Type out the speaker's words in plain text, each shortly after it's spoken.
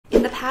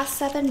past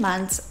 7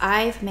 months,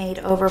 I've made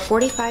over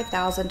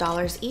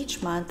 $45,000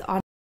 each month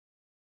on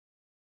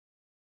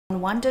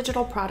one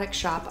digital product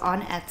shop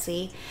on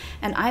Etsy,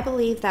 and I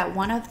believe that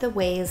one of the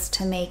ways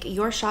to make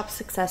your shop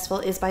successful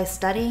is by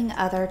studying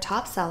other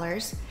top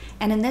sellers.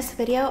 And in this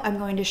video, I'm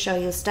going to show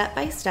you step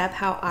by step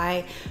how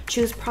I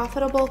choose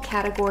profitable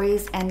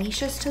categories and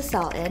niches to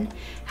sell in,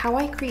 how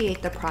I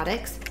create the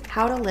products,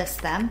 how to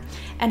list them,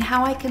 and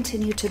how I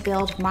continue to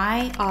build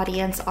my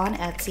audience on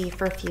Etsy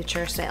for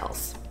future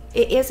sales.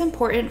 It is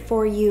important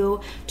for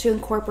you to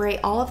incorporate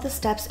all of the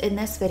steps in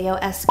this video,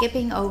 as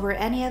skipping over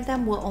any of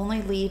them will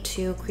only lead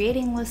to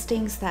creating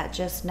listings that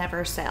just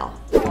never sell.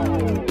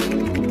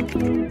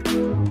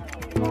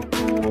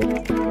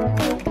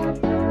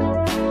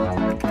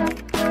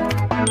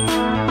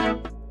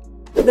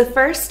 The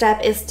first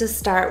step is to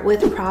start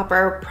with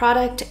proper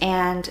product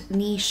and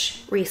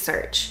niche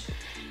research.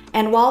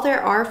 And while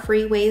there are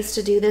free ways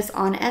to do this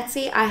on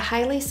Etsy, I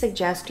highly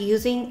suggest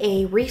using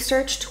a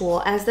research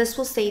tool, as this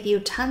will save you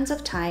tons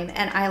of time,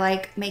 and I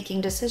like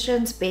making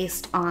decisions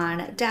based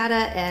on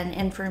data and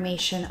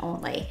information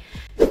only.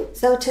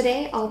 So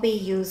today I'll be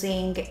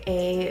using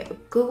a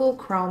Google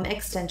Chrome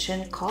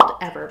extension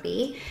called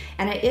Everbee,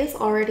 and it is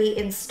already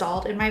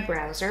installed in my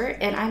browser,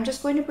 and I'm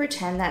just going to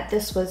pretend that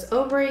this was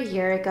over a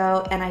year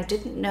ago and I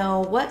didn't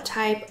know what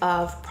type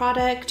of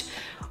product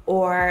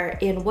or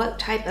in what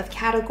type of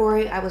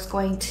category I was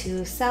going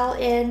to sell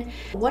in.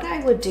 What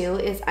I would do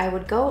is I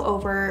would go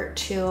over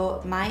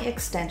to my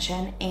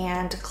extension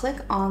and click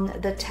on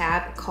the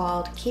tab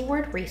called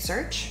Keyword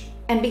Research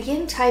and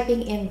begin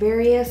typing in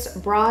various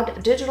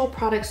broad digital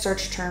product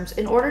search terms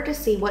in order to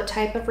see what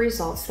type of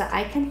results that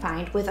I can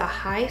find with a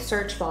high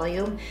search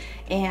volume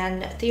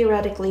and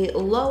theoretically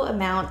low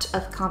amount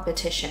of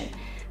competition.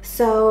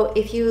 So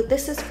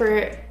this is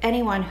for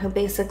anyone who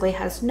basically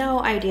has no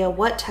idea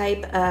what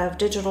type of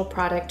digital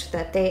product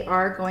that they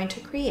are going to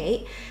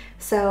create.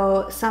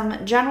 So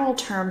some general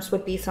terms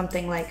would be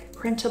something like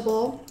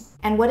printable.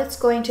 And what it's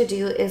going to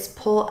do is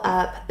pull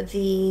up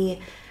the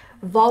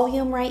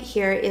volume. Right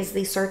here is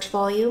the search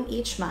volume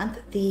each month,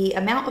 the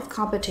amount of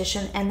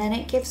competition, and then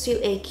it gives you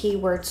a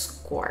keyword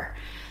score.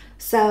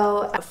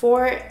 So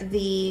for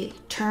the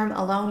term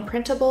alone,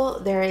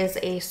 printable, there is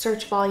a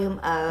search volume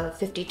of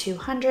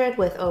 5,200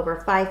 with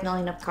over 5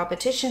 million of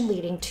competition,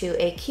 leading to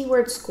a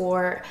keyword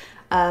score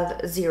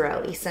of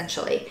 0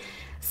 essentially.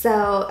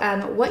 So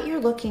what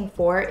you're looking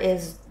for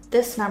is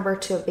this number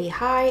to be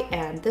high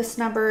and this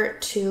number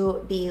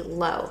to be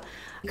low.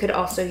 You could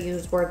also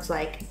use words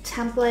like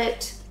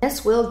template.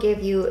 This will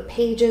give you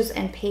pages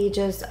and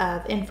pages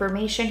of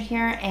information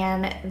here,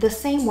 and the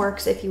same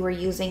works if you were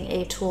using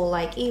a tool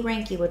like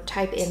eRank. You would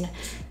type in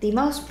the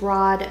most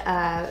broad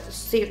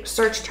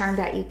search term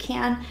that you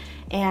can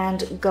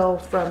and go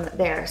from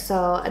there.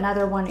 So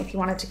another one, if you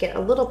wanted to get a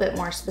little bit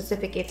more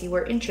specific, if you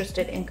were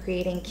interested in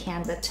creating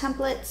Canva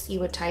templates, you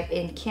would type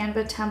in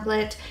Canva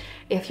template.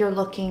 If you're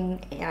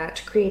looking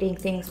at creating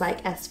things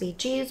like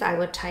SVGs, I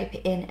would type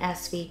in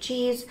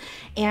SVGs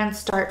and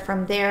start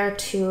from there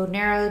to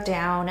narrow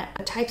down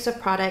the types of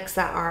products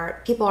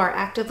that people are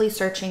actively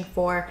searching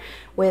for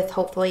with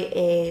hopefully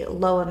a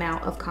low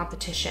amount of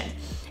competition.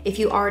 If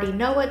you already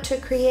know what to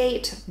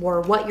create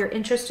or what you're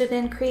interested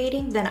in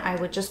creating, then I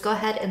would just go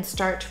ahead and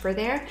start for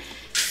there.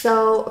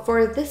 So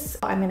for this,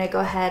 I'm going to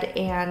go ahead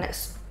and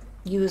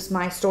use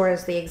my store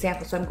as the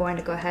example. So I'm going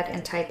to go ahead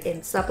and type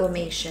in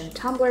sublimation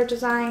tumbler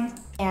design,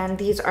 and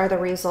these are the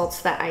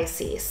results that I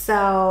see.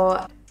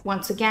 So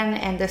once again,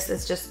 and this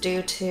is just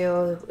due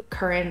to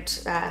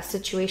current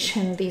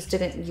situation, these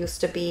didn't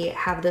used to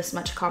have this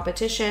much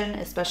competition,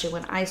 especially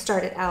when I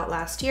started out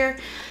last year.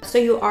 So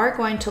you are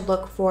going to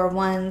look for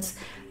ones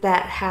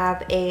that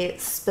have a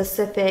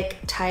specific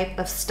type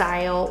of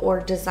style or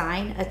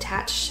design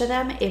attached to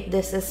them if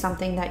this is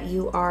something that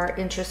you are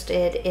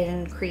interested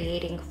in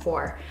creating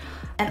for.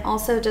 And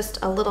also, just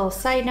a little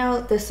side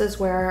note, this is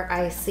where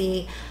I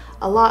see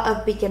a lot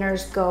of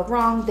beginners go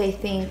wrong. They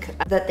think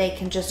that they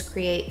can just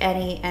create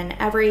any and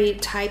every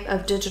type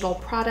of digital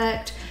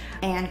product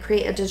and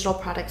create a digital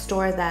product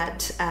store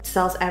that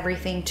sells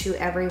everything to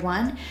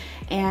everyone.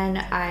 And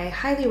I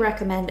highly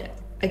recommend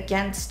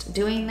against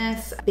doing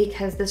this,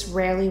 because this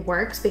rarely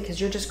works, because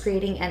you're just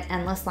creating an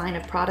endless line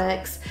of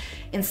products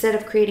instead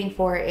of creating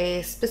for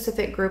a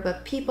specific group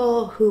of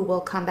people who will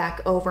come back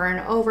over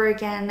and over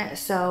again.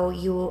 So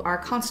you are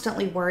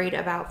constantly worried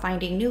about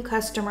finding new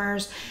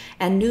customers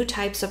and new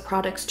types of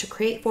products to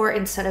create for,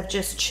 instead of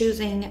just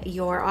choosing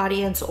your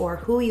audience or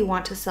who you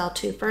want to sell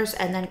to first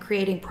and then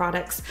creating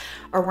products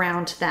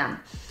around them.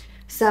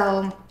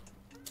 So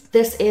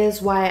this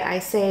is why I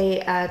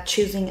say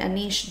choosing a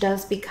niche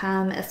does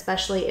become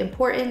especially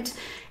important.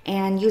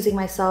 And using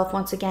myself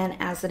once again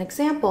as an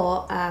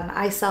example,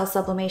 I sell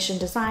sublimation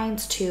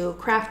designs to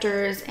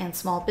crafters and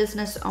small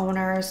business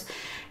owners,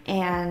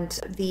 and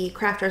the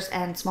crafters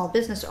and small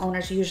business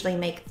owners usually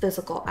make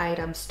physical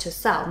items to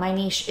sell. My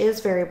niche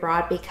is very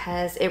broad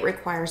because it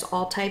requires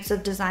all types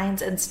of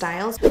designs and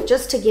styles.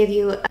 Just to give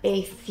you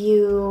a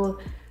few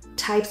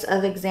types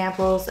of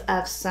examples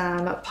of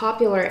some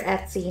popular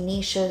Etsy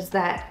niches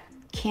that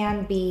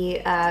can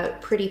be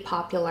pretty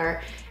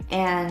popular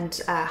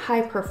and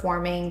high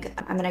performing.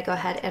 I'm gonna go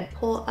ahead and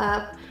pull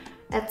up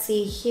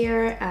Etsy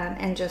here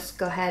and just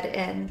go ahead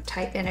and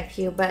type in a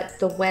few, but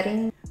the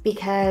wedding,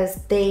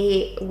 because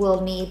they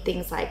will need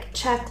things like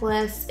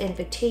checklists,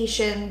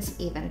 invitations,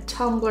 even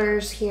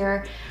tumblers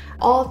here.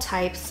 All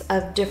types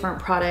of different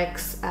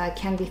products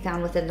can be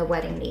found within the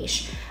wedding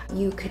niche.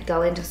 You could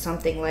go into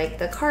something like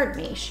the card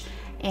niche,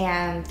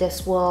 and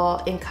this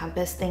will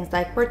encompass things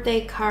like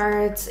birthday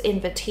cards,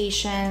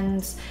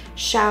 invitations,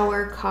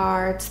 shower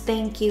cards,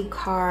 thank you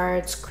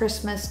cards,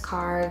 Christmas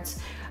cards.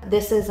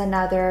 This is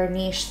another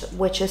niche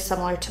which is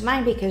similar to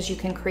mine because you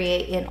can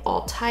create in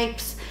all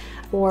types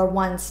for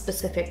one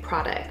specific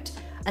product.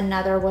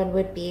 Another one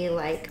would be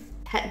like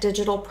pet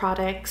digital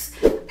products,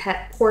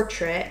 pet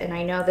portrait, and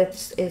I know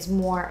this is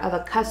more of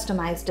a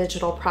customized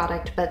digital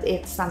product, but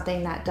it's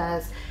something that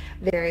does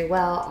very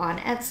well on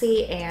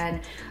Etsy,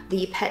 and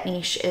the pet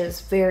niche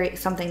is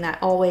something that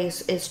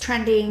always is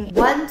trending.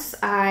 Once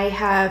I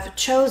have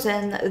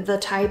chosen the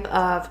type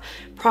of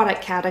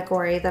product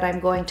category that I'm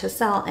going to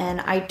sell in,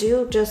 I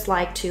do just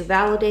like to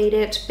validate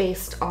it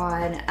based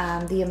on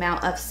the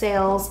amount of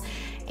sales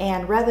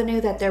and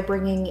revenue that they're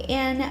bringing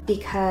in,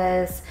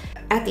 because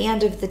at the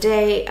end of the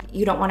day,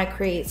 you don't want to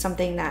create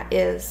something that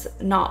is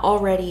not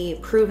already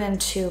proven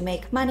to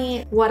make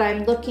money. What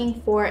I'm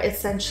looking for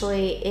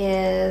essentially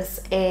is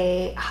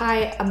a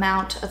high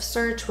amount of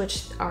search,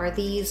 which are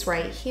these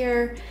right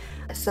here.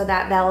 So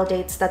that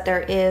validates that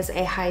there is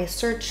a high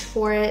search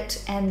for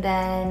it. And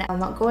then I'm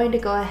going to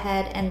go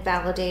ahead and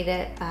validate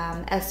it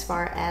as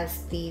far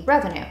as the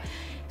revenue.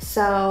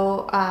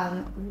 So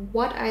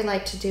what I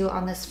like to do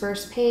on this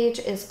first page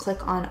is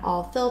click on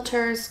all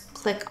filters,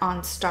 click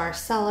on star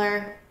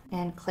seller,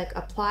 and click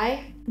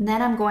apply. And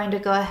then I'm going to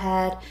go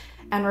ahead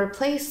and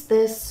replace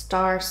this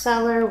star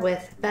seller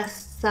with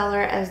best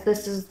seller, as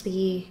this is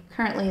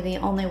currently the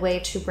only way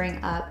to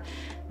bring up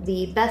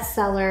the best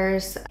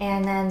sellers.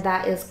 And then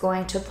that is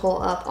going to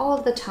pull up all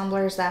of the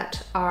tumblers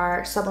that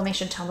are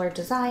sublimation tumbler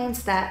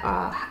designs that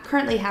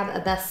currently have a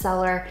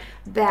bestseller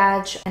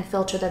badge, and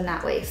filter them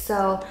that way.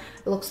 So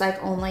it looks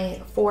like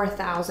only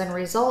 4,000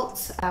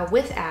 results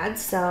with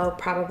ads, so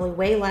probably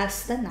way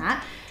less than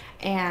that.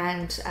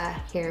 And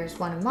here's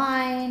one of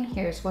mine,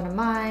 here's one of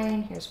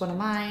mine, here's one of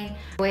mine.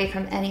 Away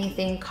from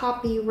anything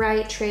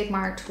copyright,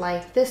 trademarked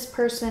like this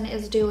person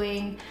is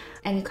doing,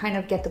 and you kind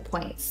of get the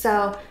point.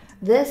 So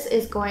this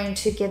is going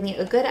to give me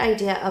a good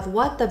idea of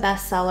what the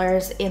best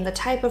sellers in the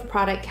type of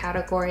product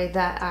category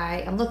that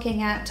I am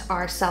looking at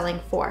are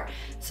selling for.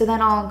 So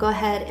then I'll go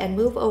ahead and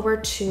move over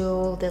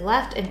to the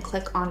left and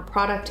click on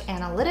product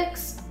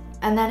analytics.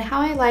 And then how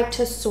I like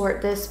to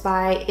sort this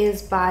by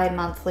is by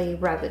monthly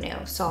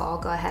revenue. So I'll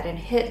go ahead and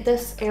hit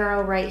this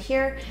arrow right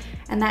here,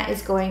 and that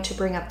is going to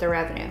bring up the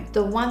revenue.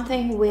 The one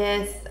thing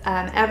with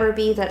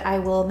Everbee that I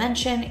will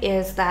mention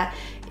is that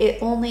it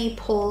only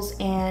pulls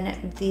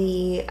in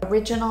the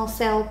original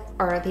sale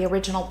or the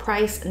original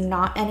price,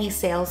 not any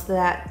sales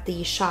that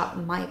the shop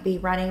might be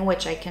running,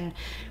 which I can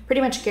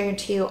pretty much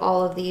guarantee you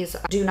all of these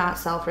do not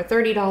sell for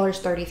 $30,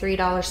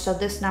 $33. So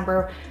this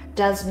number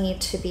does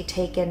need to be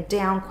taken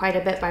down quite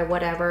a bit by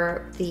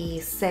whatever the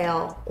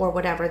sale or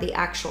whatever the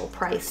actual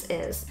price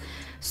is.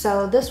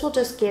 So this will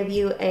just give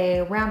you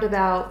a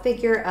roundabout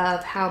figure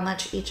of how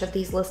much each of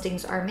these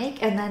listings are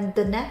make. And then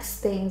the next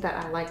thing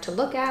that I like to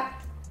look at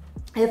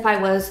if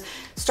I was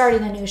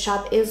starting a new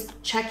shop is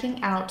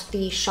checking out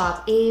the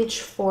shop age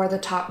for the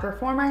top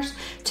performers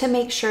to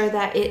make sure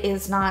that it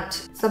is not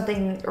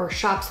something or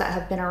shops that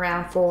have been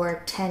around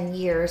for 10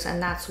 years, and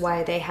that's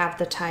why they have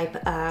the type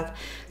of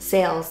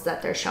sales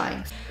that they're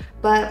showing.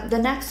 But the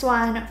next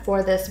one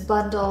for this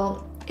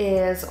bundle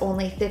is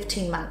only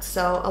 15 months,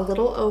 so a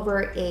little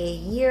over a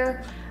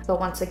year. But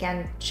once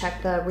again,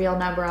 check the real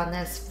number on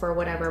this for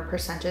whatever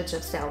percentage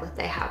of sale that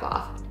they have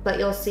off. But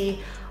you'll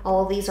see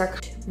all of these are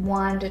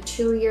 1 to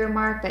 2 year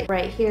mark, but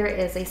right here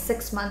is a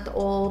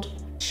 6-month-old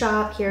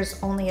shop.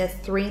 Here's only a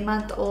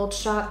 3-month-old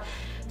shop.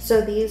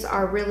 So these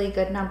are really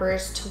good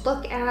numbers to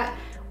look at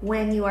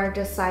when you are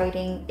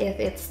deciding if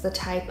it's the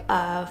type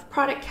of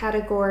product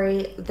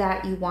category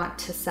that you want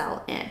to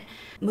sell in.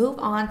 Move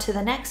on to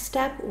the next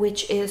step,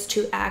 which is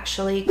to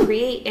actually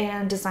create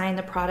and design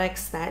the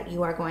products that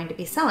you are going to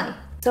be selling.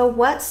 So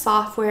what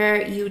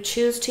software you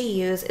choose to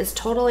use is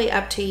totally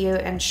up to you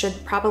and should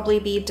probably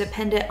be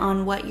dependent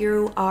on what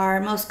you are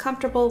most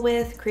comfortable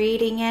with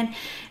creating in,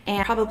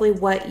 and probably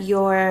what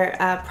your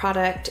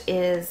product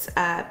is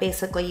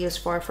basically used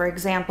for. For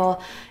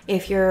example,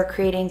 if you're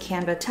creating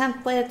Canva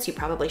templates, you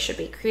probably should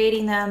be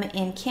creating them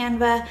in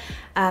Canva.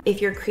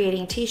 If you're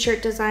creating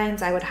t-shirt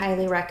designs, I would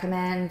highly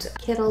recommend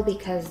Kittl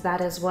because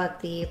that is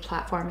what the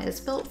platform is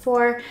built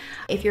for.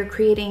 If you're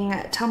creating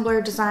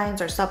Tumblr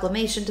designs or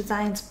sublimation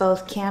designs,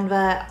 both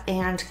Canva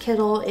and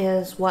Kittl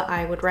is what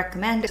I would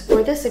recommend.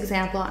 For this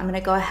example, I'm going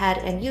to go ahead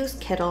and use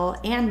Kittl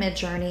and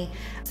Midjourney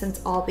since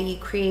I'll be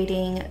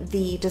creating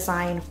the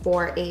design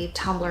for a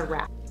Tumblr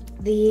wrap.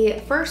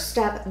 The first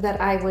step that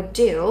I would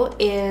do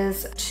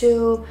is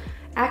to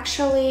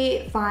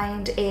actually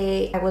find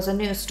it was a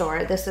news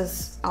store. This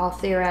is all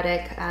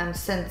theoretic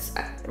since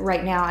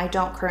right now I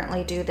don't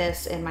currently do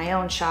this in my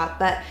own shop,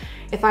 but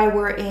if I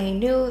were a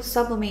new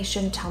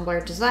sublimation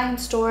tumbler design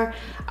store,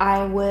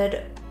 I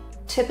would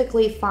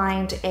typically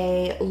find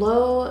a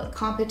low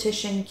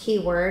competition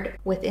keyword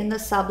within the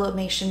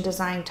sublimation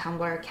design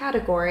tumbler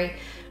category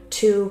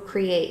to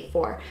create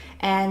for.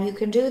 And you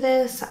can do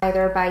this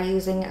either by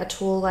using a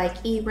tool like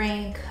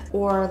eRank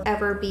or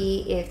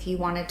Everbee if you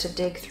wanted to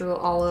dig through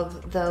all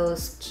of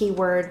those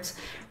keywords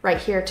right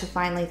here to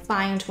finally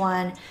find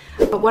one.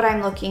 But what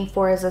I'm looking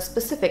for is a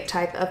specific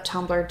type of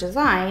tumbler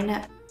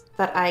design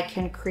that I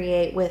can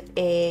create with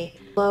a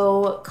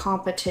low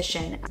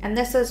competition. And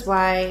this is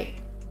why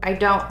I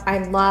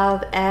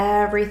love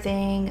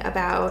everything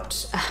about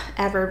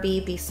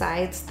Everbee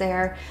besides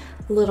their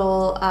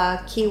little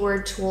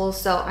keyword tools.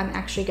 So I'm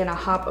actually gonna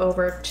hop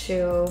over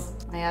to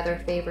my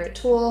other favorite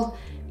tool,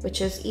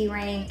 which is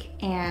eRank,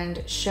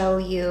 and show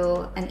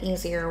you an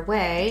easier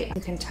way.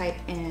 You can type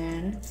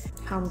in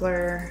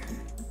tumbler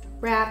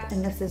wrap,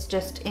 and this is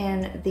just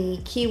in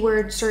the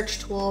keyword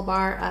search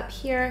toolbar up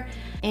here.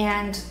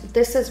 And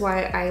this is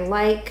why I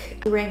like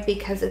eRank,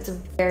 because it's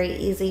very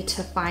easy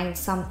to find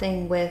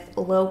something with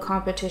low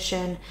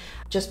competition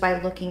just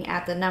by looking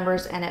at the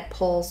numbers, and it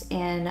pulls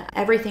in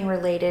everything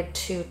related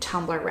to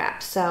tumbler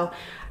wrap. So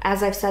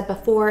as I've said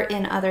before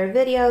in other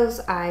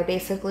videos, I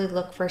basically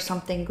look for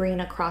something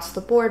green across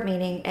the board,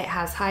 meaning it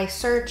has high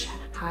search,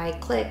 high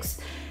clicks,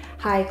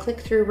 high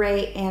click-through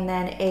rate, and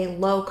then a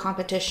low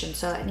competition.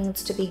 So it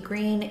needs to be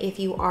green if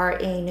you are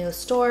a new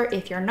store.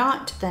 If you're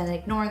not, then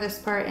ignore this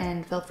part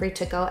and feel free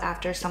to go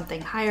after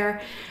something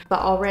higher. But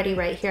already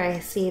right here, I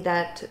see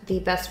that the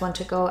best one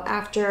to go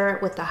after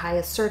with the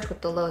highest search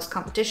with the lowest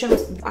competition.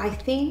 I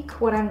think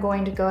what I'm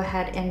going to go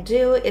ahead and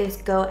do is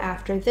go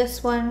after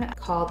this one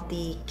called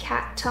the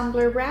cat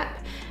tumbler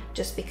wrap,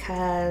 just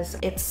because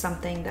it's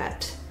something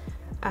that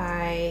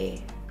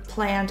I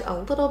planned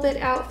a little bit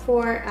out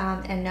for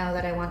and know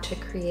that I want to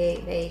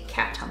create a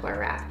cat tumbler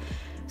wrap.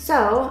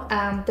 So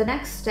the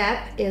next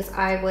step is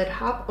I would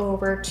hop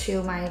over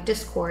to my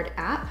Discord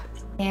app,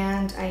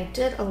 and I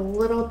did a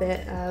little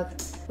bit of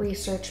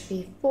research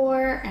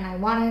before, and I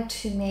wanted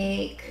to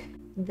make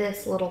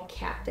this little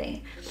cat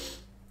thing.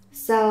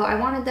 So I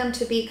wanted them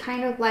to be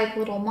kind of like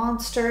little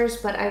monsters,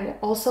 but I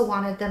also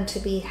wanted them to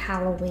be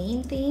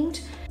Halloween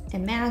themed.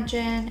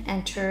 Imagine,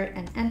 enter,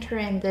 and enter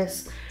in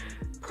this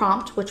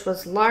prompt, which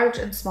was large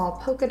and small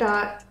polka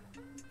dots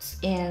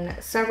in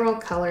several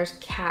colors,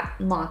 cat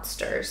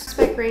monsters.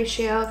 Aspect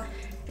ratio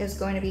is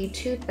going to be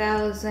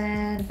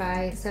 2000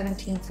 by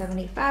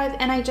 1775,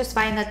 and I just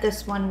find that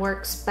this one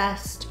works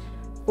best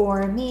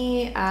for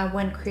me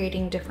when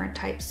creating different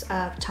types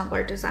of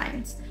tumbler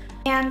designs.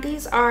 And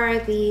these are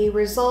the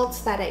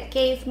results that it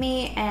gave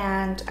me,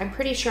 and I'm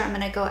pretty sure I'm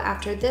going to go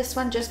after this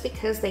one just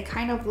because they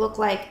kind of look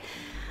like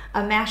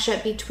a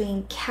mashup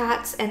between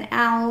cats and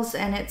owls,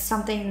 and it's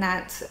something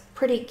that's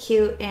pretty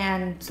cute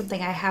and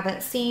something I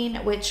haven't seen,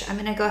 which I'm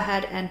gonna go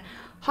ahead and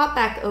hop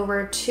back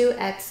over to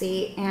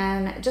Etsy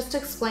and just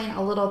explain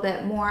a little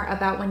bit more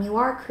about when you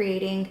are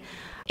creating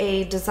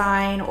a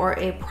design or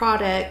a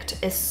product,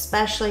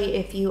 especially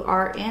if you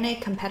are in a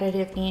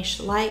competitive niche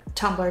like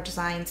tumbler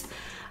designs.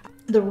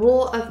 The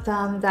rule of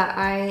thumb that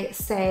I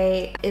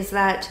say is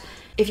that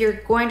if you're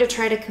going to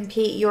try to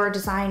compete, your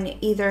design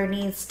either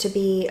needs to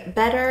be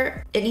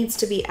better, it needs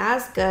to be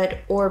as good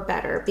or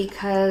better,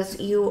 because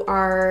you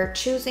are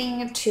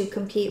choosing to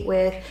compete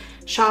with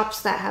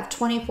shops that have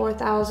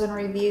 24,000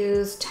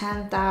 reviews,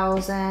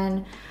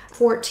 10,000,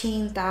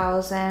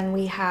 14,000.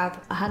 We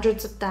have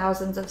hundreds of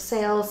thousands of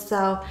sales.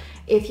 So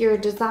if your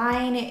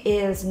design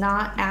is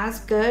not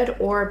as good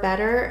or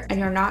better and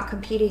you're not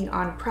competing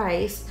on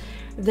price,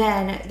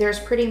 then there's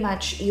pretty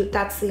much,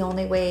 that's the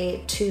only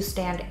way to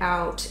stand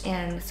out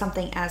in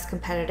something as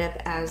competitive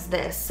as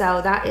this.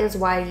 So that is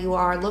why you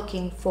are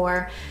looking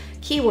for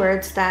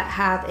keywords that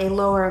have a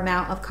lower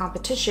amount of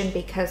competition,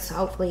 because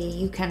hopefully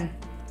you can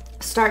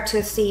start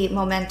to see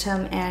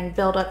momentum and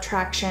build up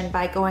traction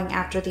by going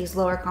after these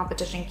lower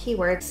competition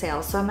keyword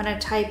sales. So I'm going to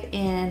type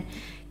in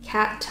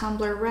cat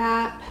tumbler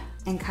wrap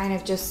and kind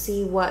of just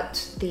see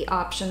what the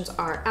options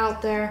are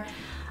out there.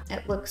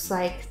 It looks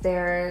like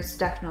there's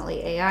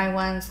definitely AI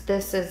ones.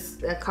 This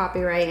is a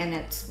copyright and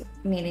it's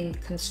meaning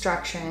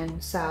construction.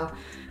 So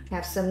we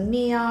have some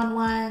neon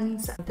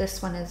ones.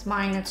 This one is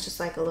mine. It's just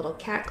like a little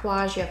cat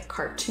collage. You have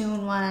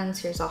cartoon ones.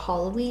 Here's a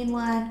Halloween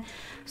one.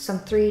 Some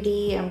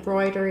 3D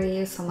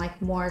embroidery, some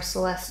like more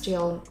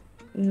celestial,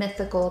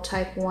 mythical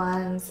type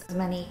ones.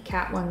 Many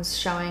cat ones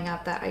showing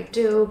up that I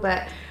do,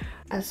 but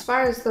as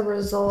far as the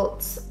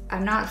results,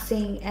 I'm not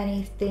seeing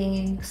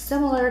anything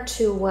similar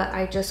to what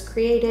I just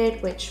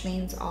created, which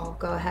means I'll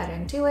go ahead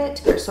and do it.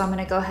 So I'm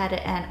gonna go ahead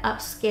and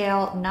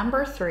upscale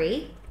number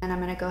 3, and I'm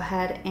gonna go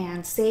ahead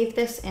and save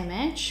this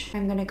image.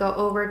 I'm gonna go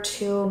over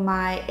to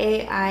my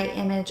AI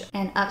image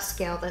and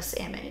upscale this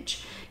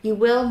image. You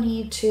will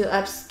need to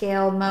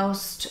upscale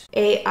most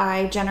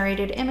AI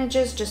generated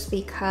images just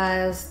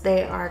because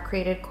they are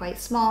created quite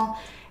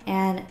small.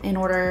 And in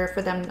order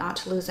for them not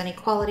to lose any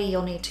quality,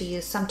 you'll need to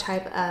use some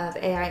type of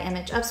AI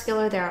image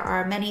upscaler. There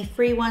are many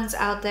free ones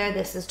out there.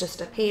 This is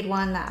just a paid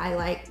one that I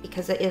like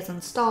because it is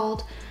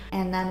installed.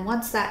 And then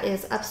once that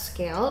is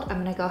upscaled,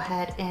 I'm gonna go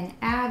ahead and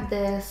add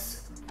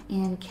this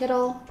in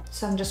Kittle.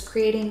 So I'm just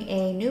creating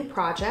a new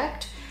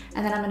project,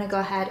 and then I'm gonna go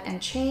ahead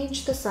and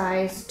change the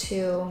size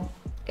to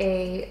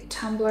a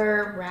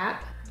tumbler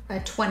wrap, a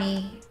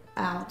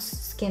 20-ounce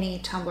skinny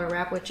tumbler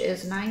wrap, which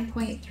is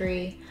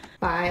 9.3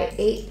 by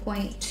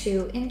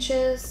 8.2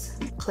 inches.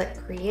 Click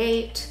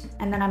create,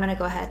 and then I'm gonna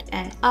go ahead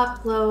and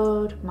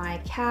upload my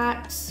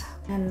cats,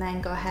 and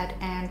then go ahead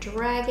and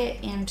drag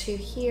it into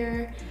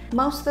here.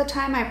 Most of the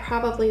time I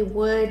probably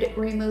would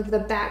remove the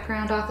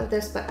background off of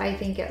this, but I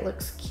think it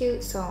looks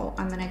cute, so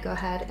I'm gonna go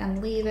ahead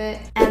and leave it.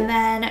 And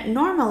then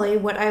normally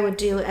what I would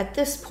do at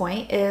this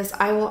point is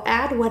I will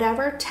add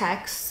whatever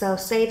text. So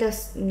say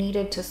this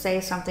needed to say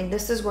something,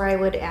 this is where I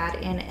would add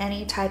in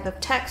any type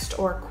of text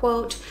or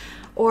quote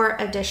or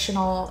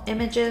additional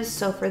images.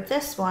 So for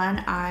this one,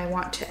 I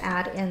want to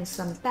add in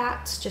some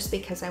bats just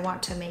because I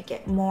want to make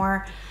it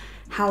more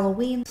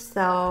Halloween.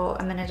 So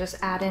I'm gonna just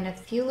add in a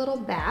few little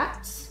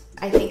bats.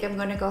 I think I'm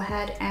gonna go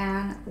ahead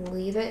and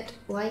leave it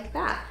like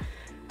that.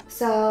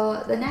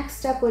 So the next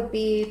step would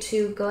be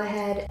to go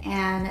ahead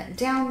and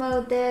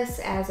download this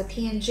as a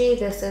PNG.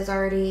 This is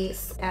already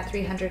at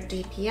 300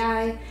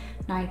 DPI,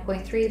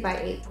 9.3 by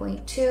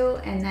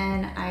 8.2, and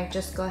then I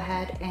just go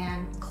ahead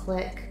and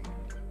click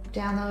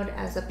download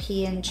as a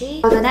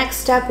PNG. So the next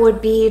step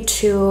would be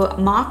to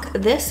mock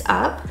this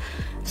up.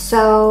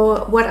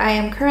 So what I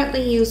am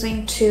currently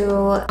using to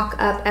mock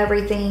up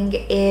everything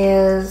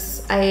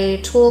is a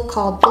tool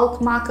called bulk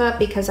mockup,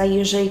 because I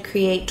usually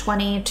create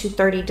 20 to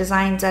 30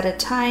 designs at a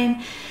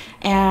time,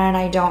 and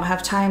I don't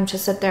have time to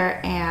sit there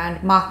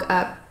and mock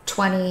up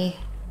 20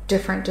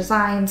 different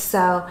designs.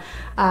 So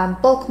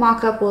bulk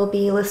mockup will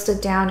be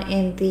listed down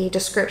in the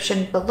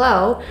description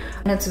below,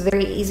 and it's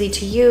very easy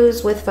to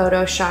use with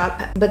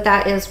Photoshop, but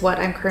that is what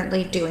I'm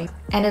currently doing.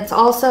 And it's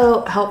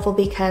also helpful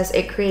because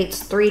it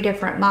creates 3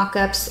 different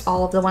mockups,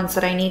 all of the ones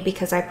that I need,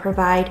 because I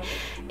provide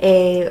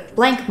a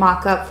blank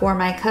mockup for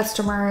my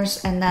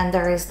customers, and then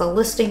there is the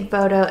listing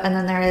photo, and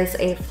then there is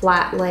a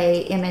flat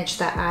lay image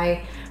that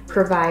I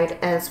provide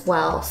as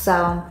well.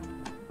 So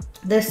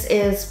this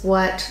is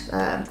what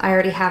I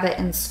already have it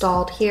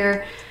installed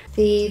here.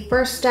 The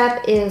first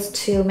step is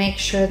to make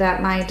sure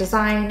that my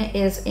design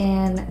is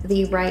in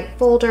the right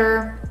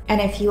folder.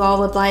 And if you all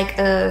would like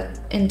a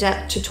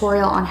in-depth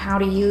tutorial on how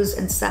to use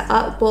and set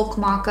up bulk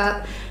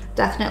mockup,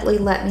 definitely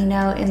let me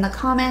know in the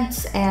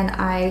comments and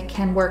I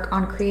can work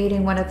on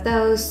creating one of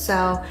those.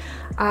 So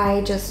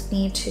I just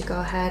need to go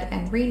ahead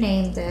and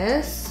rename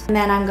this. And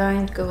then I'm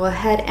going to go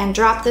ahead and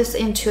drop this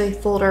into a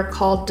folder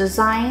called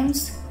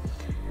Designs.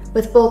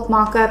 With bulk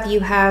mockup,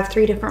 you have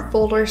 3 different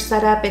folders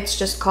set up. It's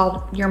just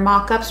called your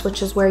mockups,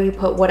 which is where you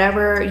put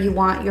whatever you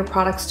want your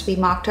products to be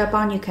mocked up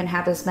on. You can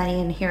have as many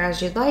in here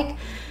as you'd like.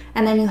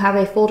 And then you have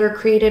a folder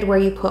created where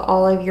you put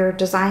all of your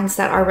designs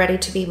that are ready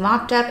to be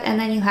mocked up. And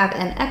then you have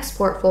an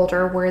export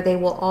folder where they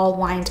will all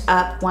wind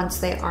up once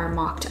they are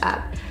mocked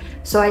up.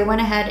 So I went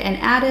ahead and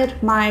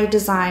added my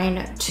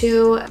design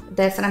to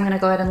this, and I'm gonna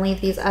go ahead and leave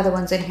these other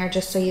ones in here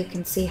just so you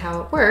can see how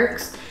it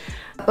works.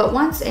 But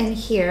once in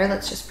here,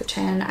 let's just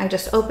pretend I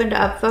just opened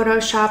up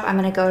Photoshop. I'm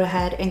gonna go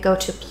ahead and go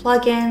to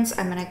plugins.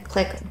 I'm gonna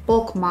click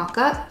bulk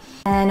mockup.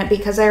 And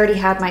because I already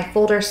had my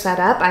folder set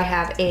up, I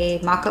have a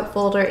mockup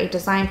folder, a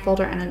design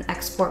folder, and an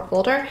export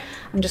folder.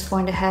 I'm just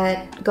going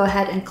to go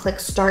ahead and click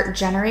start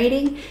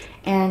generating,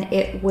 and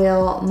it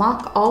will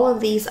mock all of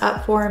these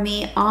up for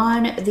me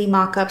on the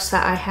mockups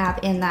that I have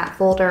in that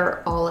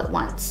folder all at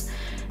once.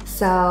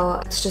 So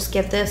let's just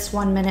give this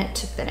 1 minute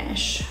to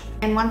finish.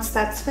 And once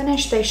that's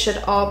finished, they should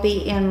all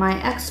be in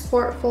my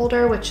export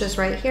folder, which is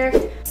right here.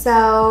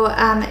 So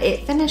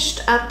it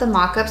finished up the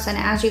mockups, and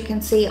as you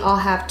can see, I'll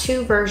have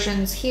 2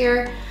 versions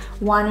here,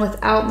 one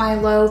without my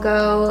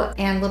logo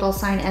and little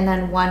sign, and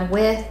then one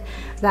with.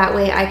 That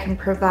way I can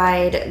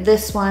provide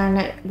this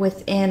one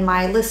within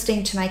my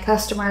listing to my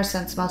customers,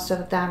 since most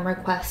of them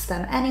request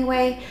them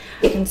anyway.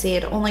 You can see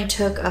it only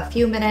took a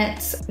few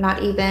minutes,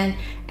 not even,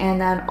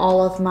 and then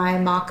all of my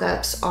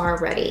mockups are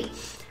ready.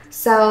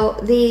 So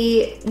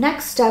the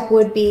next step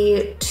would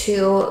be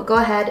to go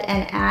ahead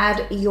and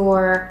add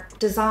your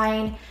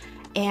design.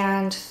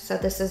 And so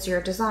this is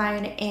your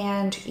design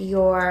and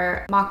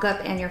your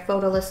mockup and your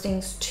photo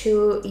listings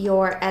to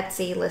your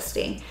Etsy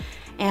listing.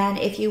 And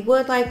if you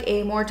would like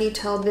a more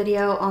detailed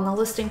video on the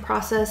listing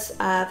process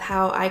of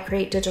how I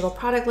create digital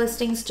product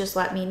listings, just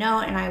let me know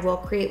and I will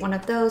create one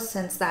of those,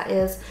 since that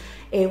is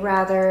a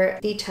rather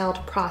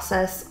detailed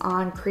process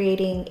on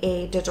creating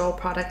a digital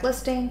product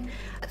listing.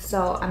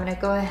 So I'm gonna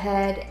go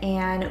ahead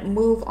and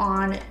move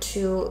on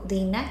to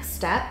the next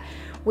step,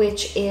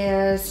 which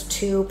is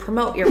to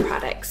promote your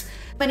products.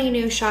 Many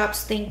new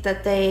shops think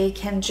that they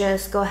can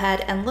just go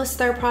ahead and list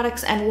their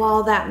products, and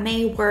while that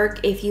may work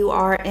if you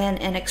are in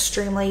an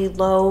extremely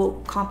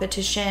low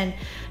competition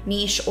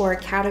niche or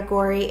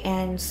category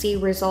and see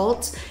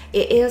results,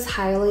 it is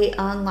highly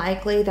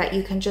unlikely that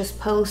you can just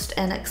post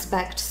and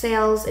expect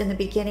sales in the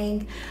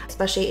beginning,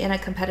 especially in a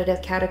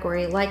competitive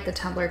category like the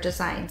Tumblr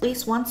design. At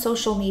least one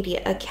social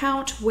media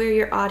account where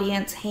your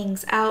audience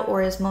hangs out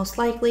or is most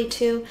likely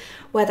to,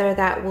 whether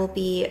that will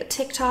be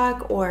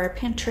TikTok or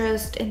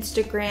Pinterest,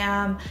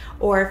 Instagram,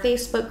 or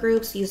Facebook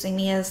groups, using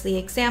me as the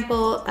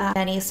example.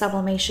 Many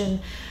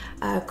sublimation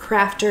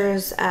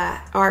crafters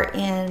are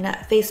in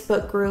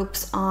Facebook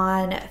groups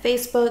on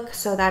Facebook,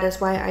 so that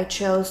is why I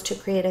chose to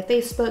create a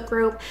Facebook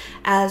group,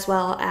 as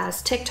well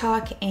as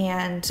TikTok.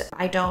 And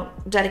I don't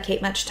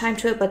dedicate much time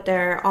to it, but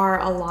there are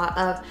a lot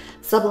of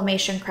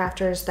sublimation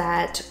crafters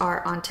that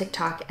are on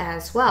TikTok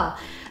as well.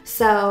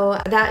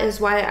 So that is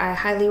why I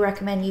highly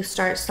recommend you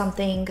start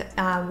something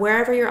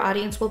wherever your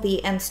audience will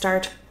be and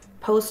start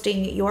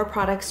posting your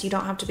products. You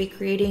don't have to be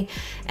creating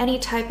any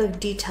type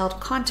of detailed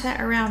content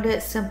around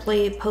it.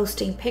 Simply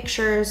posting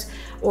pictures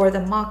or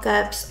the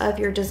mock-ups of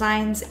your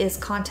designs is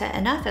content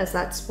enough, as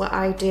that's what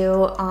I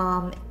do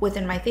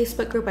within my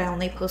Facebook group. I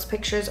only post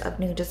pictures of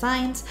new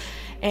designs.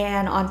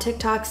 And on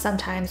TikTok,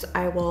 sometimes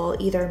I will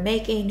either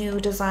make a new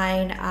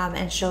design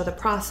and show the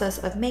process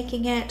of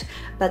making it,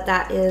 but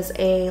that is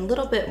a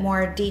little bit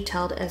more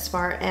detailed as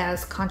far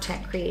as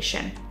content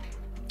creation.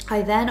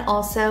 I then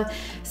also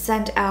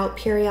send out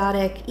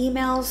periodic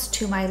emails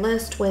to my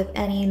list with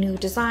any new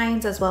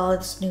designs, as well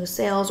as new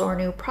sales or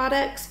new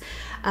products.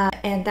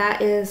 And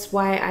that is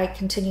why I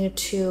continue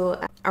to,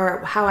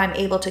 or how I'm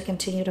able to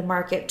continue to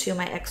market to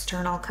my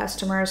external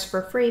customers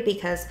for free,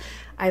 because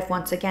I've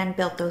once again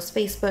built those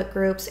Facebook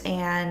groups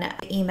and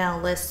email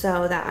lists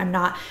so that I'm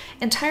not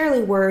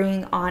entirely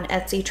worrying on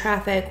Etsy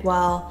traffic.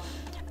 While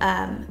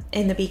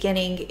in the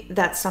beginning,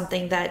 that's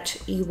something that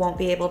you won't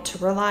be able to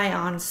rely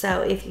on.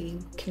 So if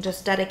you can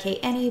just dedicate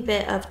any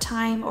bit of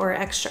time or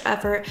extra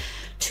effort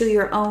to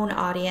your own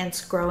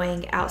audience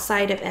growing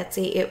outside of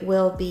Etsy, it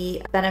will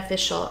be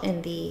beneficial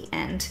in the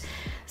end.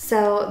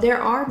 So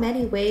there are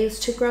many ways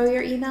to grow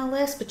your email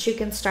list, but you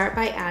can start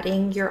by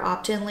adding your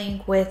opt-in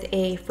link with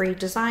a free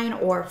design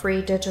or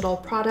free digital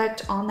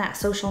product on that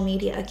social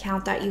media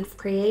account that you've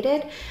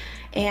created,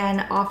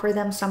 and offer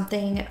them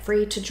something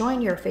free to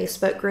join your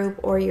Facebook group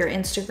or your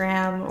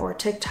Instagram or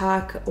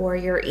TikTok or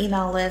your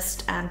email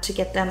list to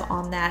get them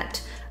on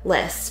that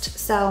list.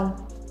 So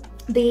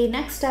the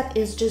next step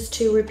is just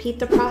to repeat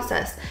the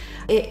process.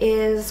 It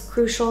is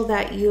crucial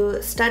that you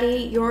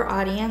study your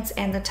audience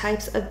and the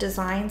types of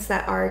designs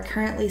that are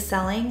currently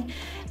selling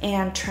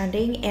and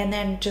trending, and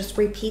then just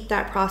repeat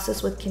that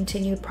process with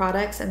continued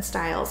products and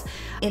styles.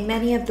 In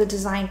many of the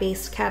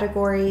design-based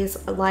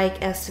categories like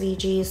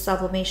SVGs,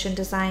 sublimation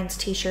designs,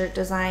 t-shirt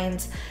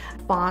designs,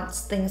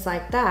 fonts, things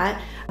like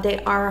that, they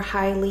are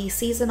highly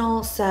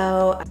seasonal,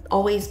 so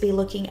always be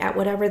looking at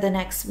whatever the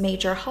next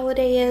major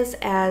holiday is,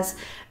 as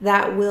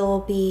that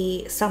will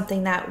be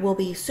something that will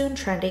be soon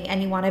trending,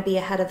 and you want to be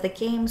ahead of the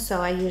game. So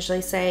I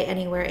usually say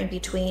anywhere in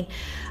between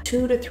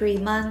 2 to 3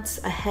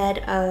 months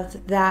ahead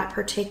of that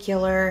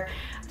particular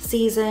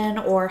season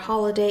or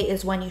holiday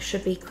is when you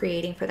should be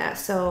creating for that.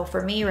 So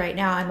for me right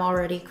now, I'm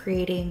already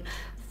creating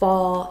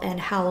fall and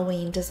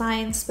Halloween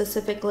designs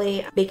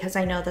specifically, because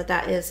I know that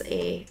that is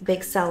a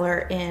big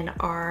seller in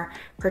our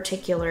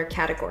particular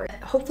category.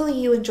 Hopefully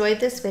you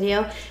enjoyed this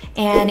video,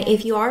 and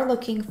if you are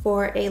looking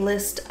for a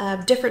list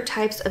of different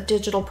types of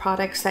digital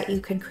products that you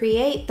can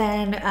create,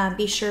 then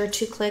be sure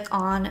to click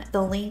on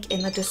the link in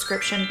the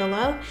description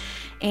below.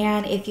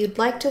 And if you'd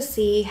like to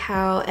see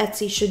how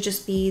Etsy should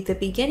just be the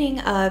beginning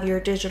of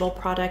your digital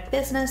product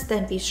business,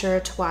 then be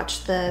sure to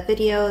watch the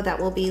video that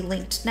will be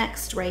linked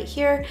next right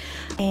here.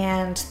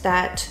 And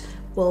that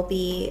will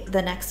be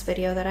the next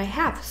video that I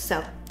have.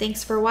 So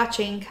thanks for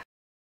watching.